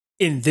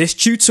In this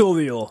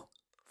tutorial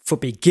for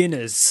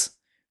beginners,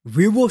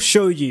 we will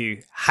show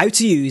you how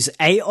to use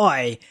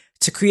AI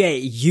to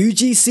create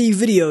UGC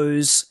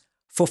videos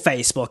for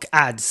Facebook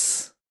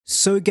ads.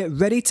 So get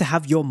ready to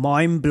have your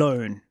mind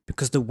blown,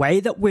 because the way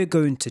that we're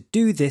going to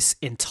do this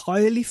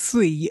entirely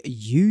free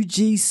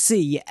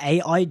UGC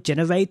AI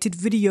generated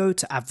video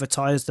to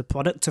advertise the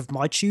product of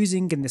my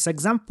choosing in this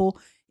example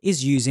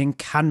is using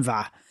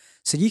Canva.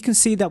 So you can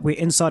see that we're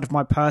inside of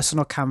my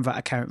personal Canva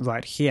account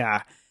right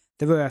here.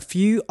 There are a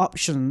few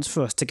options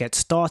for us to get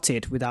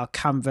started with our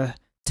Canva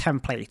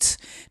template.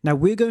 Now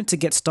we're going to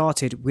get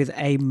started with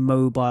a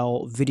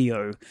mobile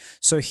video.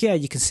 So here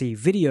you can see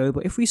video,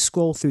 but if we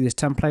scroll through these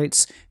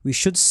templates, we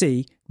should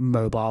see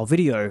mobile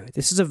video.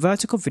 This is a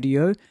vertical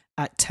video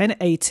at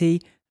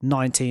 1080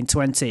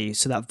 1920,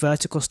 so that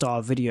vertical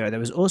style video.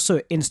 There is also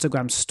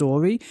Instagram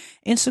story.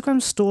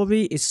 Instagram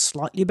story is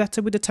slightly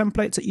better with the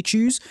templates that you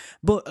choose,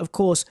 but of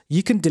course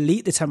you can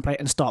delete the template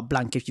and start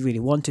blank if you really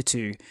wanted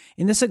to.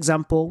 In this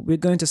example, we're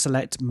going to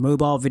select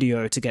mobile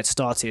video to get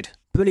started.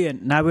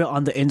 Brilliant. Now we're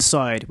on the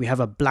inside. We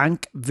have a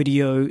blank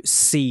video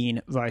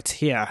scene right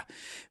here.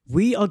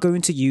 We are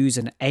going to use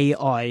an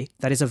AI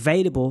that is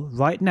available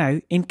right now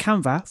in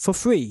Canva for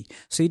free.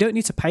 So you don't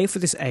need to pay for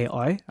this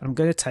AI. I'm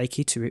going to take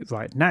you to it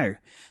right now.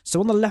 So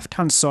on the left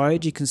hand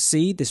side, you can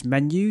see this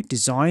menu: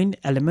 design,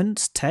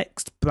 elements,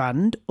 text,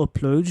 brand,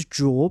 uploads,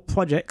 draw,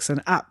 projects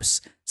and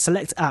apps.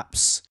 Select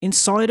apps.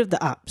 Inside of the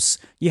apps,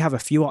 you have a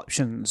few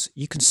options.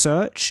 You can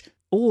search,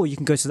 or you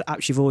can go to the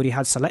apps you've already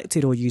had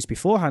selected or used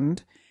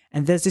beforehand.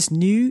 And there's this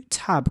new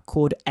tab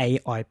called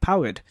AI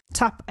Powered.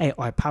 Tap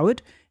AI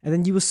Powered, and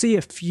then you will see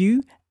a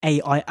few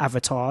AI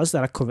avatars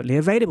that are currently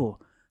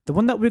available. The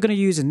one that we're going to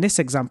use in this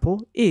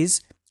example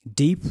is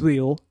Deep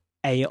Reel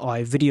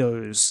AI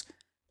Videos.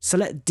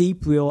 Select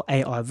Deep Reel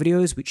AI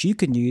Videos, which you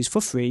can use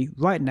for free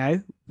right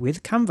now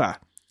with Canva.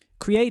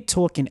 Create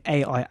talking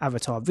AI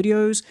avatar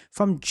videos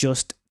from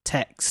just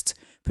text.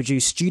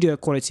 Produce studio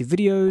quality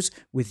videos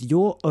with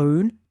your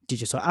own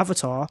digital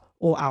avatar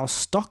or our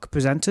stock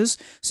presenters.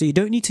 So you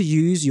don't need to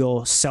use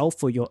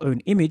yourself or your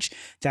own image.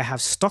 They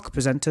have stock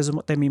presenters, and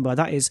what they mean by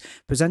that is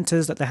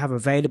presenters that they have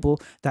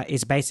available that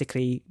is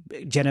basically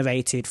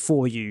generated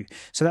for you.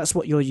 So that's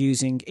what you're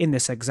using in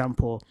this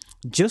example.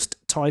 Just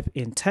type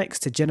in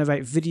text to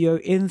generate video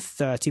in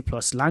 30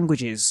 plus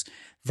languages.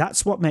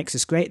 That's what makes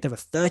this great. There are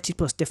 30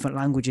 plus different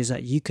languages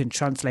that you can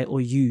translate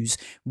or use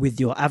with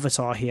your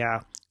avatar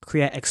here.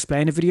 Create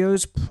explainer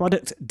videos,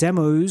 product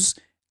demos,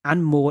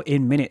 and more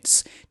in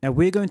minutes. Now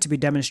we're going to be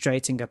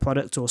demonstrating a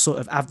product, or sort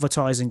of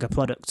advertising a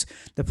product.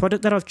 The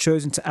product that I've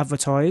chosen to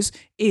advertise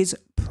is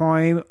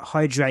Prime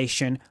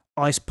Hydration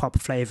Ice Pop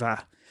Flavor.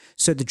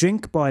 So the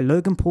drink by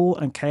Logan Paul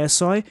and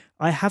KSI,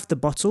 I have the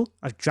bottle,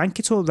 I've drank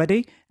it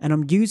already, and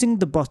I'm using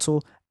the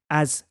bottle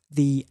as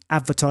the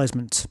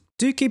advertisement.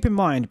 Do keep in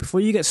mind,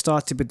 before you get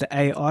started with the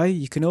AI,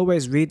 you can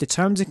always read the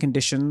terms and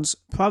conditions,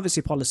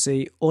 privacy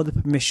policy, or the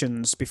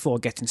permissions before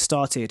getting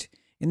started.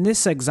 In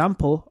this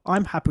example,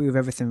 I'm happy with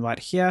everything right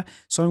here,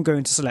 so I'm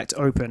going to select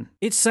open.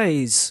 It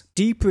says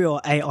Deep Reel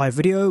AI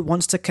Video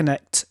wants to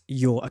connect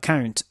your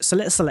account. So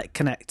let's select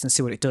connect and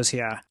see what it does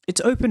here.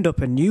 It's opened up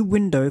a new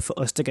window for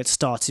us to get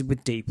started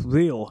with Deep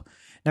Reel.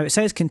 Now it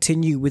says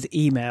continue with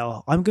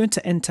email. I'm going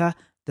to enter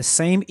the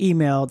same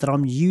email that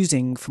I'm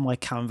using for my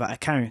Canva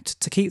account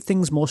to keep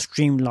things more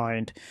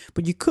streamlined.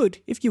 But you could,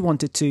 if you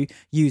wanted to,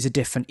 use a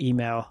different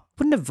email.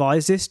 Wouldn't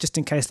advise this just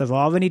in case there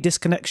are any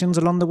disconnections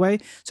along the way,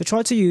 so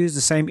try to use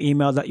the same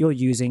email that you're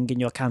using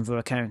in your Canva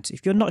account.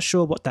 If you're not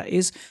sure what that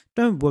is,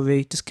 don't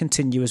worry, just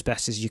continue as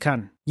best as you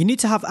can. You need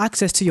to have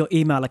access to your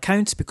email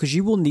account because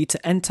you will need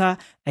to enter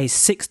a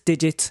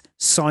 6-digit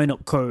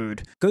sign-up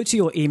code. Go to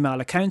your email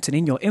account and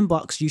in your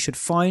inbox you should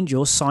find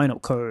your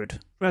sign-up code.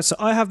 Right, so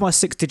I have my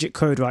 6-digit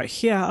code right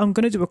here. I'm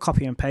going to do a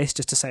copy and paste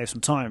just to save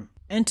some time.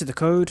 Enter the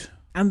code.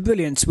 And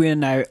brilliant, we are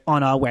now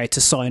on our way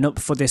to sign up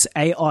for this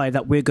AI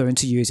that we're going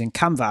to use in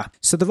Canva.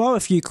 So there are a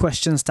few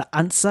questions to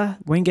answer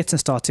when getting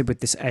started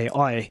with this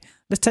AI.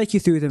 Let's take you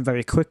through them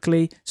very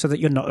quickly so that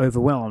you're not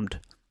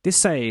overwhelmed. This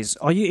says,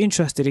 are you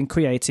interested in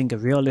creating a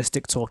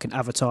realistic talking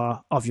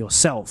avatar of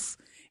yourself?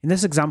 In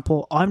this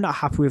example, I'm not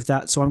happy with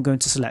that, so I'm going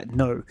to select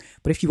no.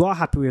 But if you are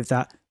happy with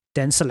that,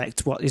 then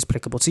select what is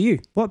applicable to you.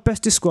 What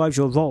best describes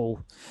your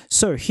role?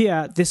 So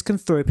here, this can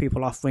throw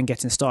people off when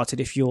getting started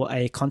if you're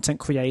a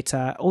content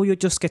creator or you're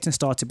just getting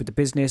started with the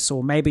business,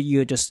 or maybe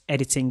you're just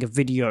editing a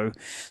video.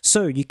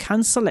 So you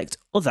can select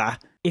other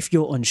if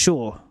you're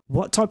unsure.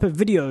 What type of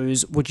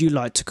videos would you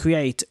like to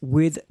create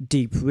with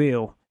Deep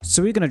Reel?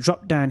 So we're going to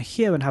drop down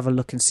here and have a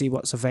look and see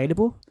what's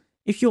available.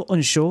 If you're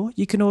unsure,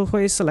 you can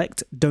always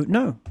select don't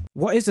know.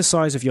 What is the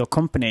size of your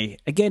company?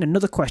 Again,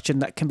 another question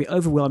that can be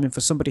overwhelming for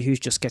somebody who's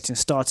just getting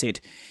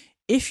started.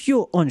 If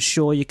you're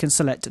unsure, you can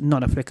select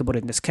non-applicable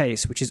in this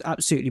case, which is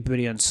absolutely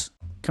brilliant.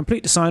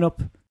 Complete the sign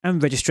up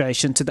and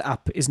registration to the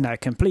app is now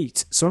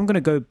complete. So I'm going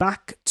to go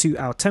back to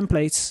our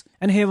templates,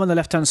 and here on the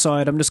left hand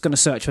side, I'm just going to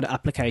search for the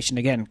application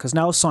again because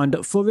now I've signed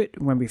up for it.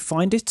 When we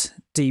find it,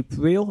 Deep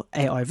Reel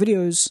AI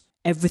Videos,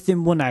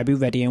 everything will now be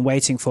ready and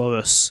waiting for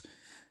us.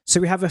 So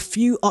we have a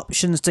few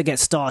options to get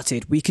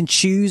started. We can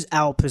choose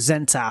our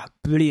presenter.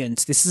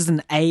 Brilliant. This is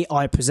an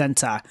AI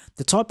presenter.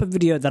 The type of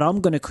video that I'm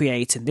going to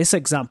create in this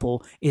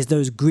example is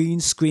those green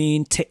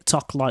screen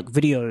TikTok-like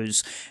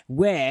videos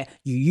where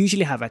you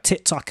usually have a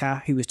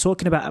TikToker who is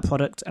talking about a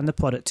product and the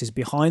product is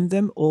behind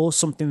them, or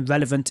something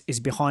relevant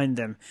is behind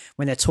them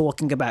when they're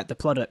talking about the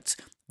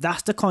product.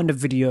 That's the kind of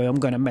video I'm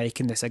going to make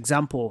in this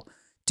example.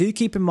 Do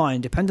keep in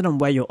mind, depending on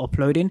where you're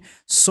uploading,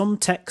 some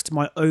text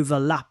might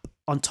overlap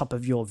on top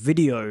of your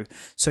video.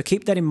 So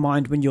keep that in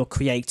mind when you're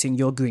creating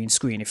your green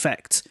screen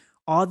effect.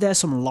 Are there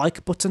some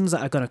like buttons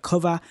that are going to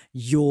cover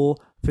your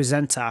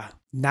presenter?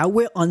 Now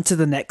we're on to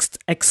the next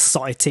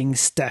exciting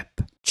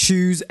step.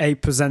 Choose a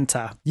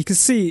presenter. You can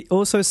see it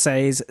also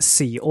says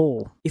see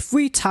all. If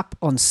we tap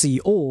on see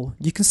all,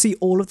 you can see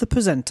all of the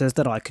presenters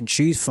that I can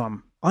choose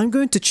from. I'm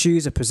going to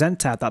choose a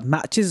presenter that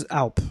matches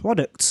our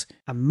product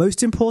and,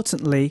 most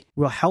importantly,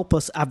 will help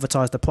us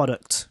advertise the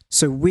product.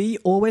 So we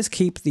always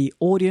keep the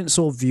audience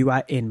or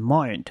viewer in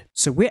mind.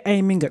 So we're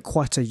aiming at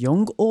quite a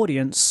young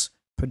audience,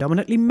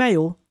 predominantly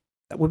male,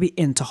 that will be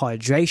into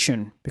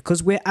hydration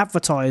because we're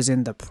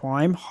advertising the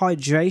Prime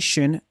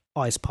Hydration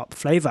Ice Pop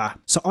flavor.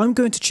 So I'm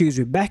going to choose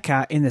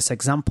Rebecca in this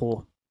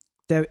example.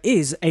 There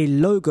is a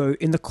logo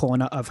in the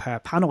corner of her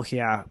panel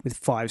here with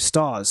 5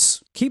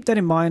 stars. Keep that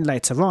in mind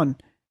later on.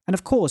 And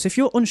of course, if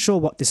you're unsure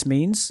what this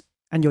means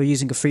and you're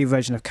using a free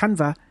version of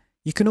Canva,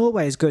 you can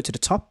always go to the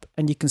top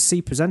and you can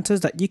see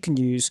presenters that you can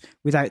use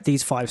without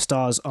these 5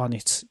 stars on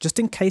it, just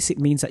in case it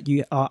means that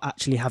you are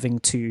actually having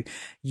to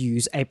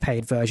use a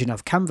paid version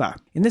of Canva.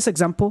 In this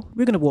example,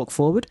 we're going to walk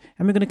forward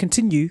and we're going to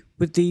continue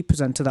with the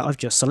presenter that I've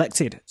just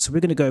selected. So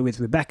we're going to go with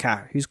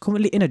Rebecca, who's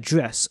currently in a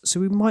dress, so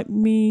we might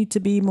need to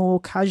be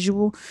more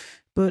casual.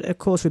 But of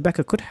course,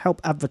 Rebecca could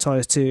help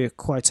advertise to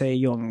quite a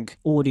young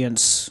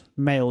audience,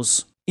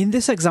 males. In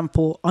this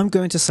example, I'm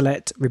going to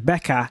select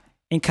Rebecca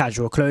in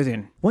casual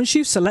clothing. Once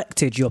you've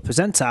selected your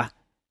presenter,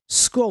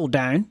 scroll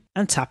down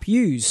and tap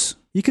use.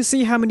 You can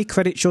see how many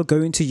credits you're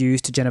going to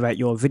use to generate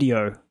your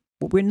video,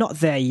 but we're not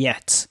there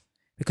yet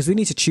because we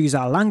need to choose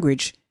our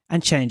language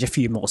and change a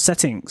few more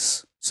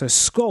settings. So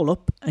scroll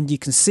up and you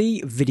can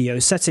see video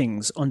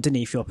settings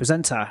underneath your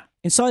presenter.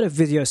 Inside of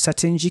video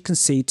settings, you can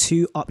see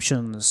 2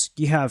 options.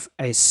 You have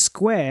a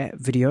square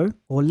video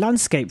or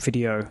landscape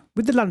video.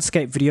 With the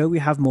landscape video, we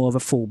have more of a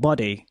full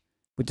body.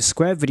 With the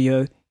square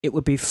video, it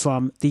would be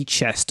from the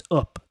chest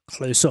up,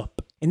 close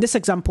up. In this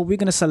example, we're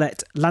going to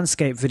select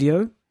landscape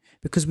video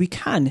because we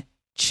can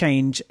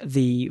change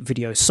the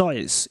video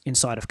size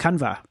inside of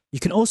Canva. You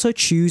can also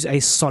choose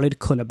a solid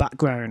color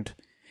background.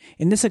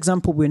 In this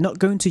example, we're not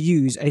going to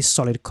use a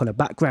solid color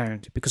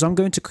background because I'm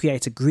going to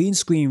create a green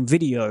screen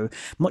video,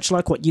 much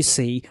like what you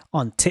see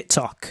on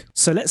TikTok.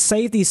 So let's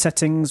save these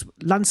settings,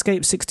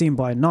 landscape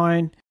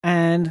 16:9,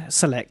 and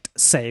select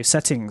save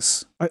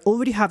settings. I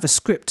already have a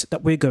script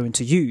that we're going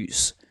to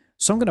use.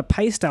 So I'm going to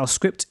paste our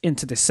script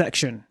into this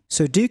section.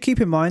 So do keep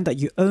in mind that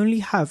you only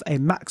have a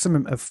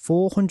maximum of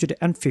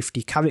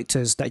 450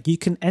 characters that you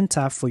can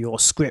enter for your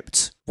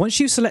script. Once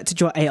you've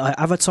selected your AI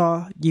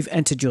avatar, you've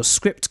entered your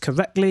script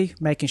correctly,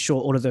 making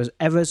sure all of those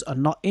errors are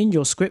not in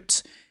your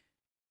script,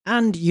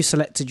 and you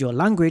selected your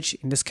language,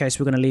 in this case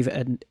we're going to leave it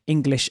an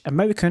English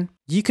American,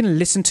 you can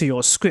listen to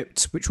your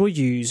script, which will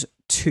use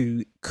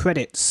 2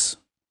 credits.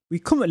 We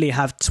currently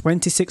have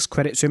 26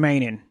 credits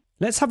remaining.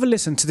 Let's have a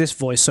listen to this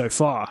voice so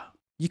far.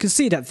 You can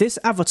see that this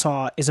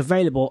avatar is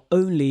available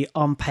only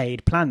on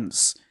paid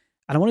plans.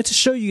 And I wanted to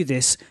show you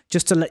this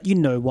just to let you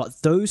know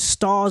what those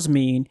stars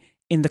mean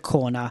in the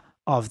corner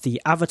of the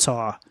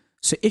avatar.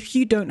 So if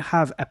you don't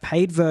have a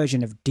paid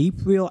version of Deep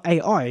Real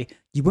AI,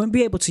 you won't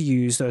be able to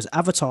use those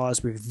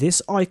avatars with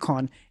this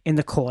icon in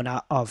the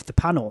corner of the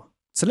panel.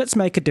 So let's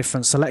make a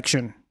different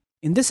selection.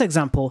 In this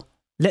example,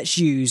 let's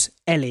use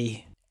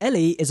Ellie.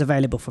 Ellie is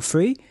available for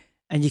free,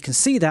 and you can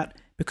see that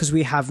because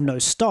we have no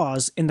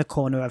stars in the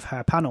corner of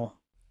her panel.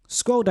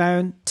 Scroll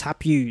down,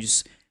 tap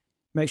use.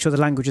 Make sure the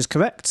language is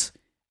correct.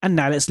 And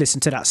now let's listen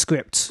to that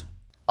script.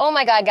 Oh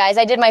my god, guys,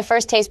 I did my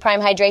first taste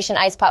Prime Hydration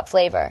Ice Pop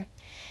flavor.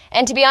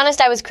 And to be honest,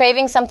 I was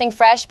craving something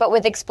fresh but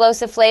with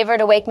explosive flavor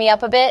to wake me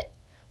up a bit.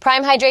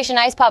 Prime Hydration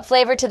Ice Pop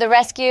flavor to the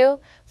rescue.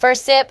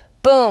 First sip,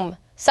 boom.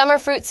 Summer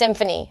fruit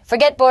symphony.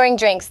 Forget boring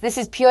drinks. This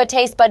is pure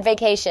taste bud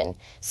vacation.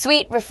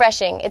 Sweet,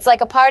 refreshing. It's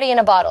like a party in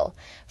a bottle.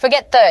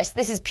 Forget thirst.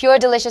 This is pure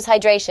delicious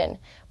hydration.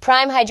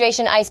 Prime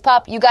Hydration Ice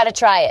Pop, you gotta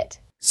try it.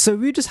 So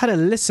we just had a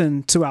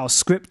listen to our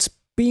script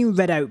being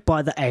read out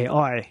by the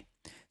AI.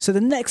 So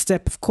the next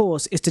step, of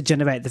course, is to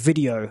generate the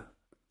video.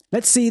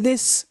 Let's see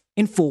this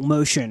in full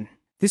motion.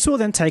 This will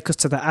then take us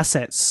to the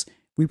assets.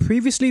 We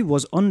previously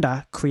was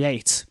under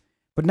create,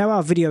 but now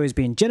our video is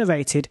being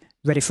generated,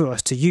 ready for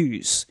us to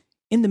use.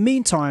 In the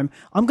meantime,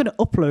 I'm going to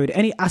upload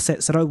any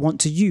assets that I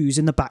want to use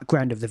in the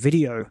background of the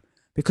video,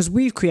 because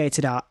we've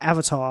created our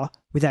avatar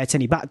without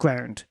any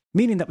background,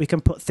 meaning that we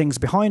can put things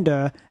behind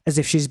her as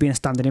if she's been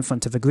standing in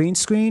front of a green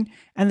screen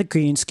and the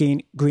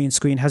green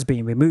screen has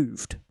been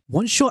removed.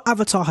 Once your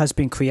avatar has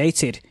been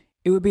created,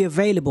 it will be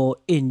available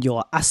in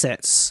your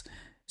assets.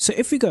 So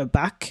if we go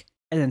back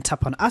and then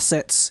tap on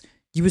assets,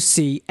 you will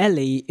see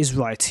Ellie is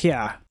right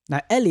here.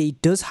 Now Ellie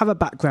does have a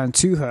background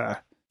to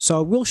her, so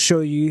I will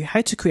show you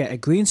how to create a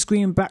green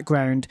screen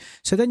background,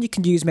 so then you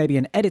can use maybe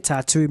an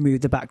editor to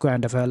remove the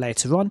background of her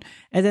later on,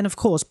 and then of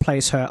course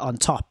place her on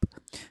top.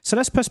 So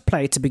let's press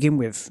play to begin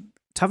with,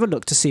 to have a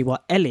look to see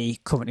what Ellie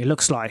currently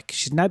looks like.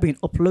 She's now being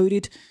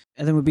uploaded,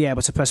 and then we'll be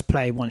able to press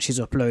play once she's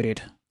uploaded.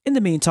 In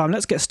the meantime,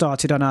 let's get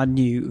started on our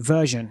new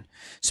version.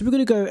 So we're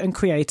going to go and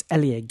create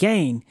Ellie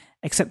again,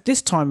 except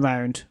this time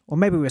round, or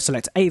maybe we'll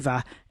select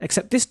Ava,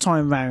 except this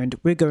time round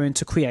we're going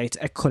to create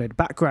a coloured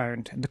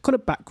background, and the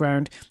coloured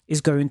background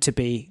is going to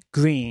be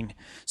green.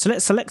 So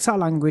let's select our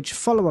language,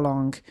 follow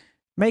along,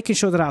 making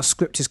sure that our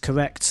script is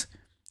correct.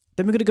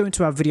 Then we're going to go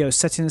into our video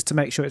settings to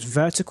make sure it's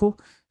vertical,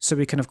 so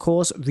we can of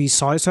course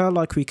resize her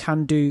like we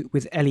can do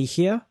with Ellie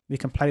here. We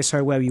can place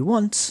her where we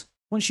want.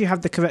 Once you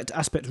have the correct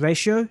aspect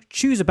ratio,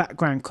 choose a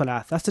background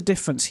colour. That's the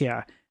difference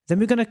here. Then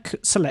we're going to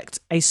select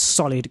a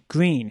solid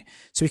green,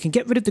 so we can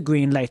get rid of the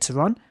green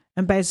later on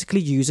and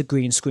basically use a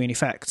green screen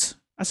effect.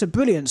 That's a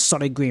brilliant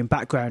solid green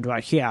background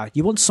right here.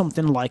 You want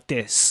something like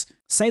this.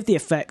 Save the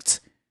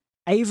effect.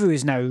 Ava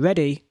is now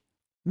ready,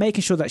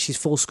 making sure that she's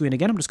full screen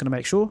again. I'm just going to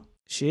make sure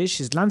she is.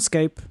 She's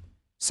landscape.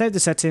 Save the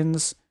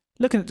settings.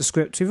 Looking at the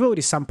script, we've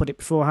already sampled it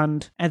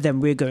beforehand, and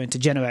then we're going to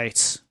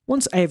generate.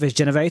 Once Ava is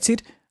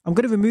generated, I'm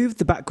going to remove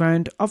the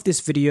background of this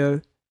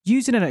video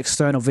using an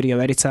external video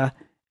editor,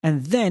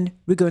 and then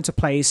we're going to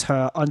place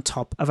her on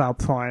top of our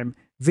prime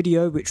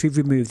video, which we've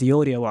removed the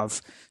audio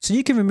of. So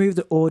you can remove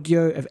the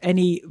audio of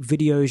any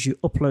videos you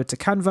upload to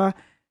Canva,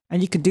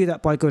 and you can do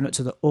that by going up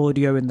to the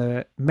audio in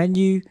the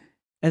menu,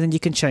 and then you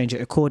can change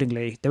it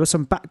accordingly. There was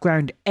some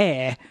background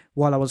air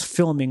while I was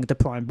filming the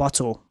prime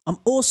bottle. I'm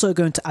also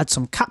going to add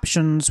some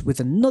captions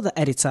with another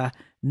editor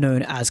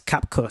known as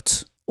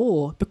CapCut.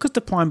 Or, because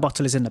the prime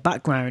bottle is in the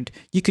background,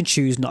 you can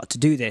choose not to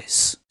do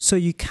this. So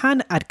you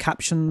can add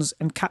captions,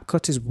 and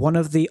CapCut is one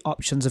of the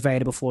options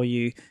available for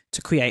you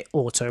to create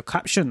auto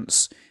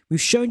captions.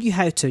 We've shown you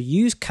how to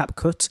use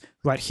CapCut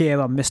right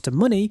here on Mr.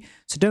 Money,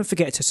 so don't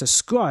forget to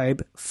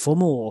subscribe for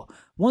more.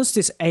 Once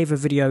this Ava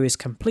video is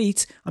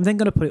complete, I'm then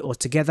going to put it all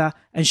together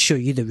and show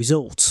you the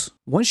results.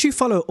 Once you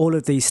follow all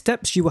of these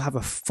steps, you will have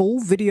a full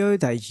video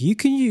that you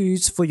can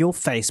use for your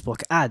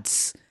Facebook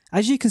ads.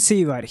 As you can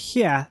see right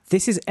here,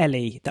 this is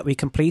Ellie that we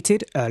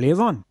completed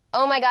earlier on.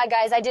 Oh my god,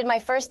 guys, I did my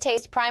first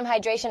taste Prime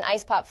Hydration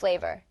Ice Pop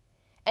flavor.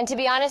 And to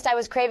be honest, I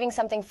was craving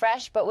something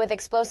fresh, but with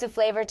explosive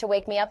flavor to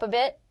wake me up a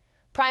bit.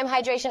 Prime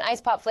Hydration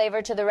Ice Pop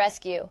flavor to the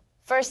rescue.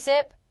 First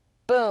sip,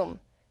 boom.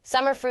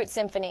 Summer fruit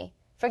symphony.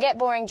 Forget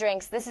boring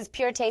drinks, this is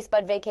pure taste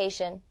bud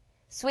vacation.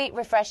 Sweet,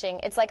 refreshing,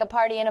 it's like a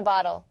party in a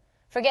bottle.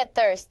 Forget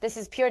thirst, this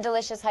is pure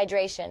delicious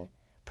hydration.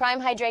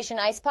 Prime Hydration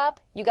Ice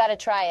Pop, you gotta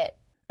try it.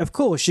 Of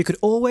course, you could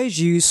always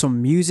use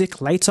some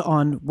music later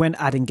on when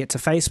adding it to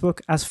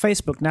Facebook, as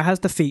Facebook now has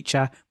the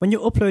feature when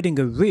you're uploading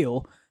a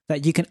reel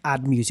that you can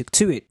add music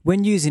to it.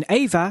 When using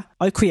Ava,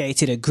 I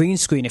created a green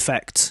screen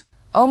effect.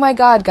 Oh my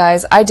god,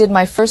 guys, I did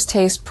my first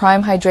taste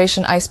Prime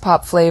Hydration Ice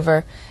Pop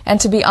flavor,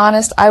 and to be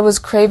honest, I was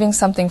craving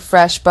something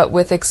fresh but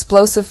with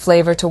explosive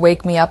flavor to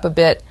wake me up a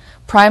bit.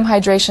 Prime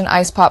Hydration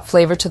Ice Pop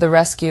flavor to the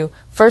rescue.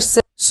 First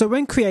sip. So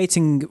when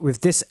creating with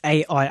this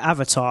AI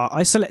avatar,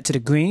 I selected a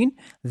green,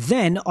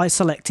 then I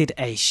selected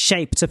a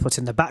shape to put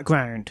in the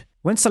background.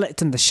 When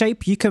selecting the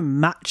shape, you can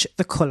match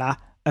the colour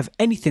of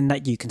anything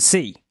that you can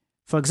see.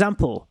 For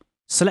example,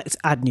 select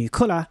add new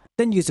colour,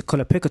 then use the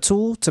colour picker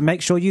tool to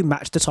make sure you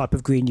match the type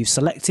of green you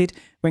selected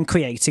when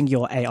creating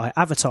your AI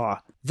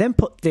avatar. Then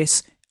put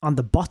this on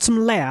the bottom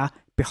layer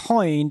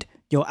behind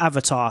your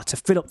avatar to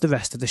fill up the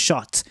rest of the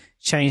shot.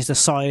 Change the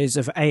size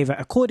of Ava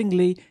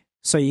accordingly,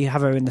 so you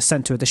have her in the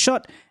center of the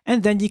shot,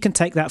 and then you can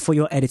take that for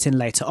your editing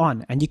later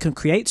on, and you can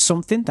create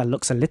something that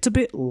looks a little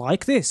bit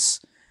like this.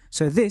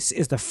 So this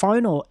is the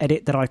final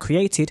edit that I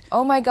created.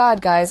 Oh my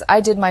god, guys,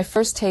 I did my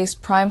first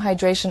taste Prime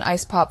Hydration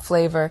Ice Pop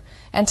flavor,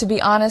 and to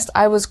be honest,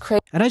 I was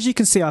craving. And as you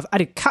can see, I've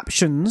added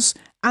captions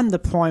and the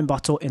prime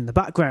bottle in the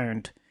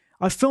background.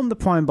 I filmed the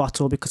prime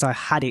bottle because I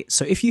had it,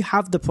 so if you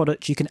have the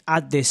product, you can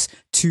add this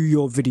to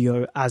your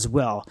video as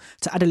well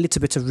to add a little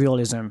bit of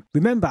realism.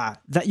 Remember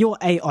that your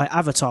AI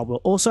avatar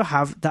will also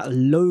have that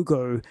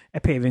logo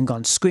appearing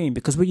on screen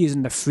because we're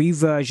using the free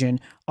version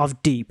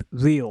of Deep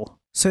Reel.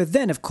 So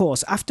then, of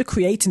course, after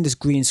creating this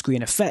green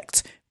screen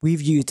effect,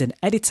 we've used an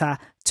editor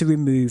to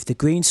remove the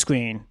green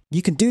screen.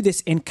 You can do this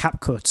in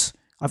CapCut.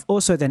 I've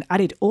also then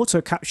added auto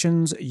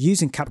captions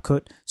using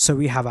CapCut, so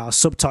we have our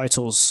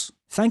subtitles.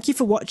 Thank you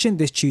for watching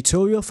this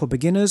tutorial for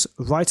beginners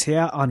right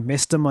here on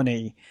Mr.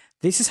 Money.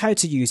 This is how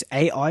to use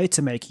AI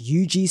to make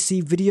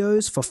UGC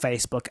videos for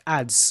Facebook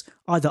ads,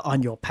 either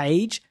on your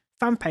page,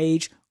 fan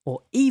page,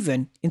 or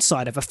even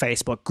inside of a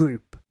Facebook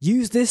group.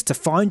 Use this to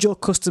find your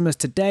customers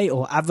today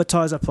or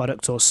advertise a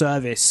product or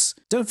service.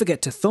 Don't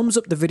forget to thumbs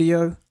up the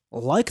video,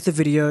 like the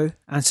video,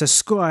 and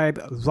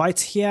subscribe right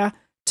here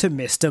to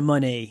Mr.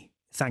 Money.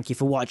 Thank you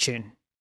for watching.